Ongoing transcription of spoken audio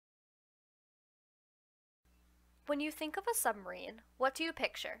When you think of a submarine, what do you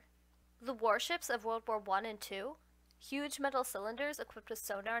picture? The warships of World War I and II? Huge metal cylinders equipped with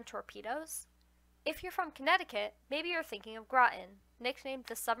sonar and torpedoes? If you're from Connecticut, maybe you're thinking of Groton, nicknamed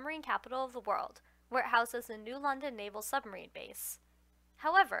the submarine capital of the world, where it houses the New London Naval Submarine Base.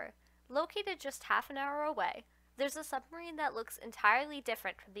 However, located just half an hour away, there's a submarine that looks entirely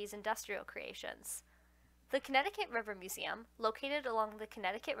different from these industrial creations. The Connecticut River Museum, located along the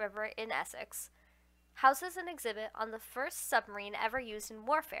Connecticut River in Essex, houses an exhibit on the first submarine ever used in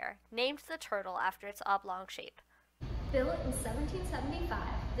warfare, named the Turtle after its oblong shape. Built in 1775,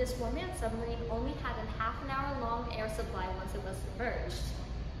 this one-man submarine only had a half-an-hour-long air supply once it was submerged.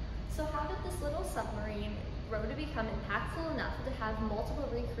 So how did this little submarine grow to become impactful enough to have multiple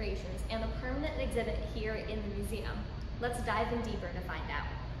recreations and a permanent exhibit here in the museum? Let's dive in deeper to find out.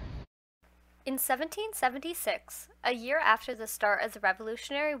 In 1776, a year after the start of the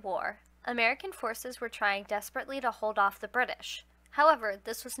Revolutionary War, American forces were trying desperately to hold off the British. However,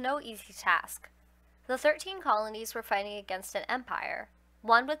 this was no easy task. The 13 colonies were fighting against an empire,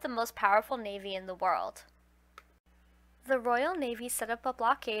 one with the most powerful navy in the world. The Royal Navy set up a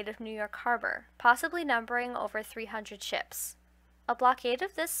blockade of New York Harbor, possibly numbering over 300 ships. A blockade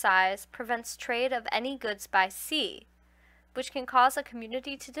of this size prevents trade of any goods by sea, which can cause a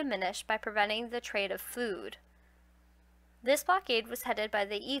community to diminish by preventing the trade of food. This blockade was headed by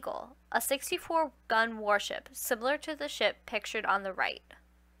the Eagle, a 64-gun warship similar to the ship pictured on the right.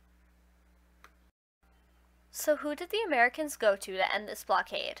 So who did the Americans go to end this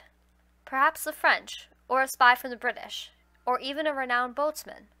blockade? Perhaps the French, or a spy from the British, or even a renowned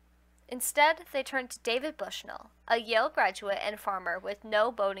boatsman. Instead, they turned to David Bushnell, a Yale graduate and farmer with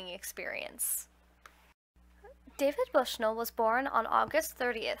no boating experience. David Bushnell was born on August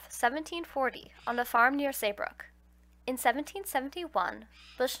 30th, 1740, on a farm near Saybrook. In 1771,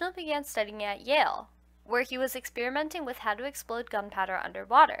 Bushnell began studying at Yale, where he was experimenting with how to explode gunpowder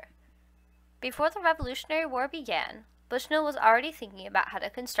underwater. Before the Revolutionary War began, Bushnell was already thinking about how to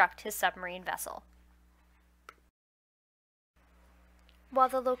construct his submarine vessel. While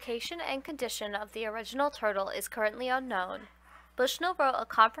the location and condition of the original Turtle is currently unknown, Bushnell wrote a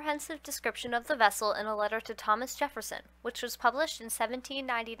comprehensive description of the vessel in a letter to Thomas Jefferson, which was published in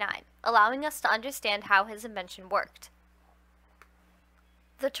 1799, allowing us to understand how his invention worked.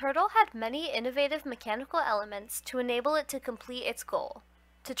 The Turtle had many innovative mechanical elements to enable it to complete its goal: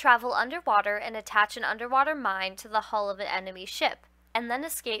 to travel underwater and attach an underwater mine to the hull of an enemy ship, and then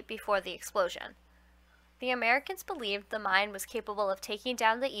escape before the explosion. The Americans believed the mine was capable of taking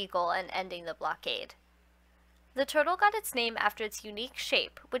down the Eagle and ending the blockade. The Turtle got its name after its unique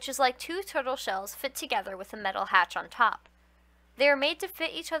shape, which is like two turtle shells fit together with a metal hatch on top. They are made to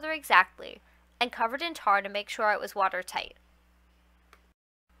fit each other exactly, and covered in tar to make sure it was watertight.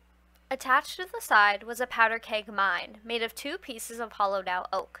 Attached to the side was a powder keg mine, made of 2 pieces of hollowed-out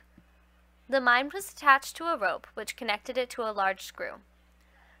oak. The mine was attached to a rope, which connected it to a large screw.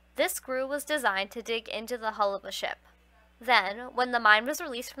 This screw was designed to dig into the hull of a ship. Then, when the mine was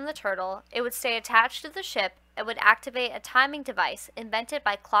released from the Turtle, it would stay attached to the ship and would activate a timing device invented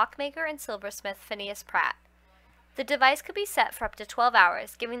by clockmaker and silversmith Phineas Pratt. The device could be set for up to 12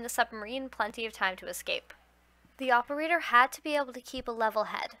 hours, giving the submarine plenty of time to escape. The operator had to be able to keep a level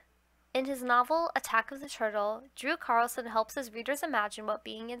head. In his novel, Attack of the Turtle, Drew Carlson helps his readers imagine what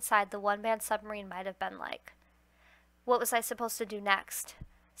being inside the one-man submarine might have been like. What was I supposed to do next?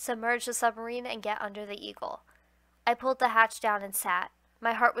 Submerge the submarine and get under the Eagle. I pulled the hatch down and sat.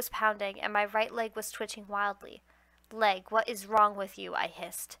 My heart was pounding, and my right leg was twitching wildly. "Leg, what is wrong with you?" I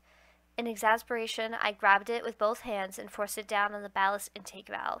hissed. In exasperation, I grabbed it with both hands and forced it down on the ballast intake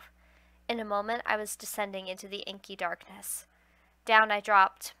valve. In a moment, I was descending into the inky darkness. Down I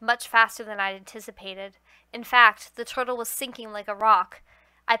dropped, much faster than I'd anticipated. In fact, the Turtle was sinking like a rock.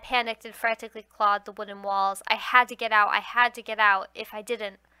 I panicked and frantically clawed the wooden walls. I had to get out. I had to get out. If I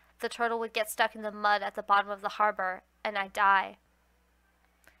didn't, the Turtle would get stuck in the mud at the bottom of the harbor, and I'd die.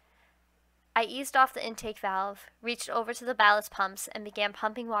 I eased off the intake valve, reached over to the ballast pumps, and began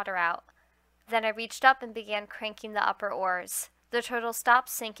pumping water out. Then I reached up and began cranking the upper oars. The Turtle stopped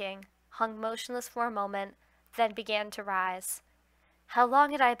sinking, hung motionless for a moment, then began to rise. How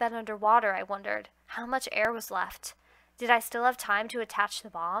long had I been underwater, I wondered? How much air was left? Did I still have time to attach the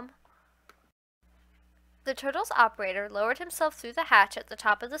bomb? The Turtle's operator lowered himself through the hatch at the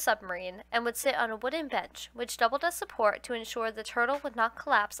top of the submarine and would sit on a wooden bench, which doubled as support to ensure the Turtle would not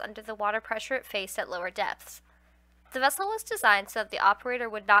collapse under the water pressure it faced at lower depths. The vessel was designed so that the operator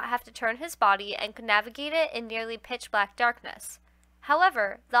would not have to turn his body and could navigate it in nearly pitch-black darkness.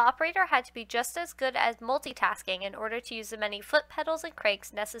 However, the operator had to be just as good at multitasking in order to use the many foot pedals and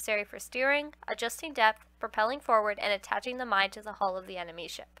cranks necessary for steering, adjusting depth, propelling forward, and attaching the mine to the hull of the enemy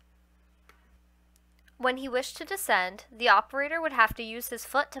ship. When he wished to descend, the operator would have to use his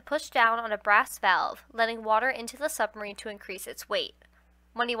foot to push down on a brass valve, letting water into the submarine to increase its weight.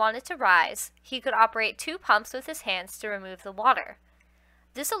 When he wanted to rise, he could operate 2 pumps with his hands to remove the water.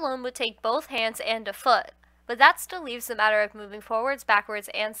 This alone would take both hands and a foot, but that still leaves the matter of moving forwards, backwards,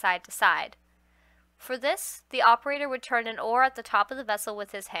 and side to side. For this, the operator would turn an oar at the top of the vessel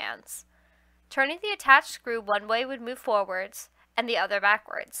with his hands. Turning the attached screw one way would move forwards, and the other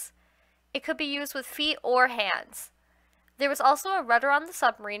backwards. It could be used with feet or hands. There was also a rudder on the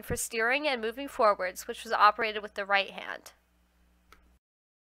submarine for steering and moving forwards, which was operated with the right hand.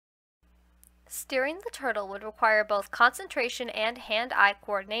 Steering the turtle would require both concentration and hand-eye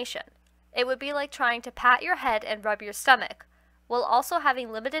coordination. It would be like trying to pat your head and rub your stomach, while also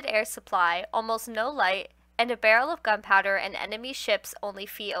having limited air supply, almost no light, and a barrel of gunpowder and enemy ships only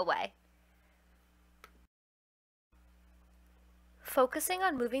feet away. Focusing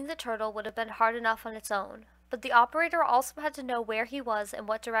on moving the turtle would have been hard enough on its own, but the operator also had to know where he was and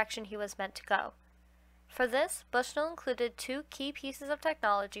what direction he was meant to go. For this, Bushnell included 2 key pieces of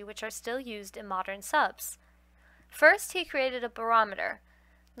technology which are still used in modern subs. First, he created a barometer.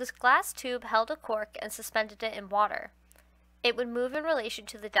 This glass tube held a cork and suspended it in water. It would move in relation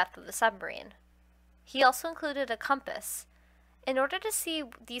to the depth of the submarine. He also included a compass. In order to see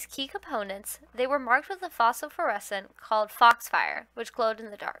these key components, they were marked with a phosphorescent called foxfire, which glowed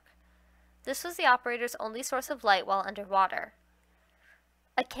in the dark. This was the operator's only source of light while underwater.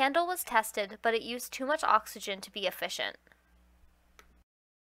 A candle was tested, but it used too much oxygen to be efficient.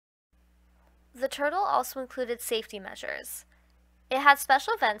 The turtle also included safety measures. It had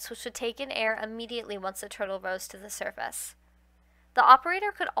special vents which would take in air immediately once the turtle rose to the surface. The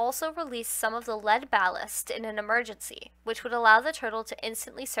operator could also release some of the lead ballast in an emergency, which would allow the turtle to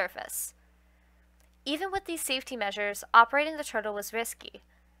instantly surface. Even with these safety measures, operating the turtle was risky.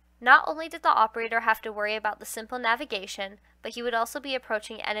 Not only did the operator have to worry about the simple navigation, but he would also be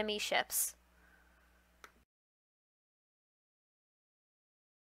approaching enemy ships.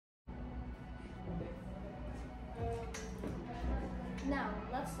 Now,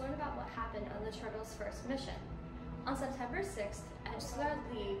 let's learn about what happened on the turtle's first mission. On September 6th, Ezra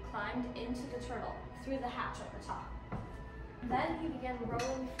Lee climbed into the turtle through the hatch at the top. Then he began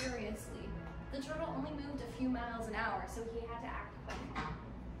rowing furiously. The turtle only moved a few miles an hour, so he had to act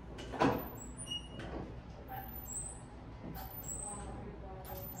quick.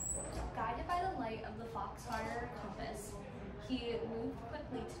 Guided by the light of the foxfire compass, he moved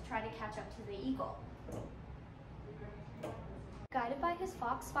quickly to try to catch up to the Eagle. Guided by his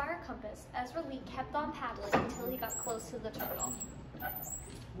foxfire compass, Ezra Lee kept on paddling until he got close to the turtle.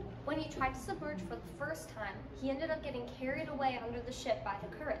 When he tried to submerge for the first time, he ended up getting carried away under the ship by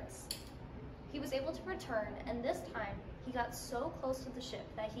the currents. He was able to return, and this time, he got so close to the ship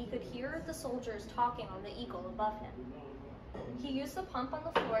that he could hear the soldiers talking on the Eagle above him. He used the pump on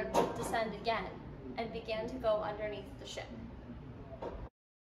the floor to descend again, and began to go underneath the ship.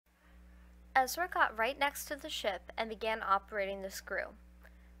 Ezra got right next to the ship and began operating the screw.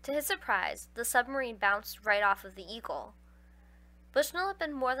 To his surprise, the submarine bounced right off of the Eagle. Bushnell had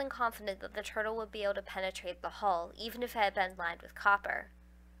been more than confident that the turtle would be able to penetrate the hull, even if it had been lined with copper.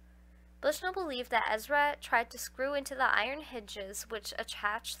 Bushnell believed that Ezra tried to screw into the iron hinges which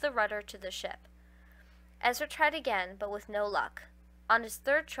attached the rudder to the ship. Ezra tried again, but with no luck. On his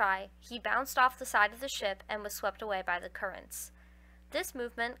third try, he bounced off the side of the ship and was swept away by the currents. This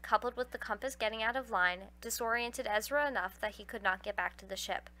movement, coupled with the compass getting out of line, disoriented Ezra enough that he could not get back to the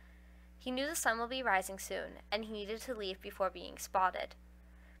ship. He knew the sun would be rising soon, and he needed to leave before being spotted.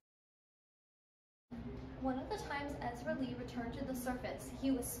 One of the times Ezra Lee returned to the surface,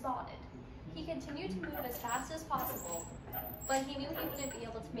 he was spotted. He continued to move as fast as possible, but he knew he wouldn't be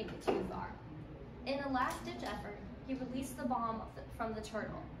able to make it too far. In a last-ditch effort, he released the bomb from the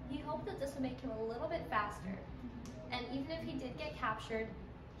turtle. He hoped that this would make him a little bit faster, and even if he did get captured,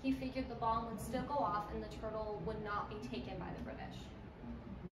 he figured the bomb would still go off and the turtle would not be taken by the British.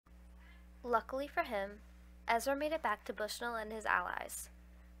 Luckily for him, Ezra made it back to Bushnell and his allies.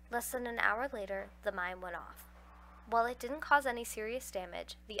 Less than an hour later, the mine went off. While it didn't cause any serious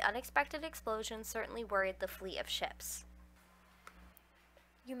damage, the unexpected explosion certainly worried the fleet of ships.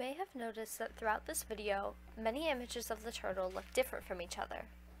 You may have noticed that throughout this video, many images of the turtle look different from each other.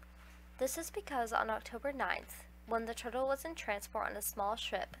 This is because on October 9th, when the turtle was in transport on a small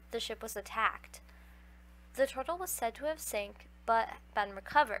ship, the ship was attacked. The turtle was said to have sank, but been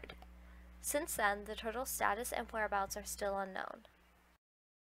recovered. Since then, the turtle's status and whereabouts are still unknown.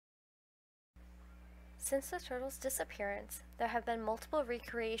 Since the turtle's disappearance, there have been multiple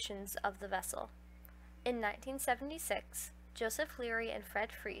recreations of the vessel. In 1976, Joseph Leary and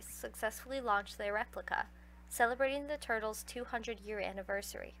Fred Fries successfully launched their replica, celebrating the turtle's 200-year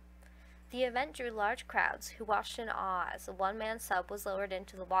anniversary. The event drew large crowds who watched in awe as the one-man sub was lowered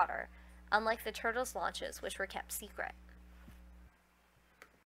into the water, unlike the turtle's launches, which were kept secret.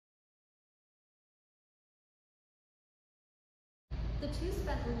 The two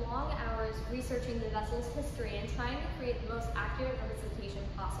spent long hours researching the vessel's history and trying to create the most accurate representation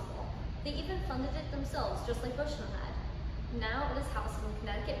possible. They even funded it themselves, just like Bushnell had. Now it is housed in the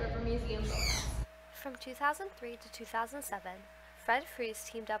Connecticut River Museum boathouse. From 2003 to 2007, Fred Fries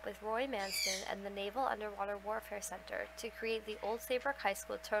teamed up with Roy Manston and the Naval Underwater Warfare Center to create the Old Saybrook High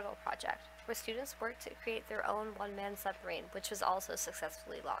School Turtle Project, where students worked to create their own one-man submarine, which was also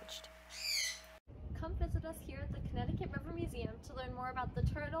successfully launched. Come visit us here at the Connecticut River Museum to learn more about the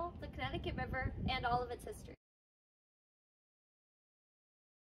turtle, the Connecticut River, and all of its history.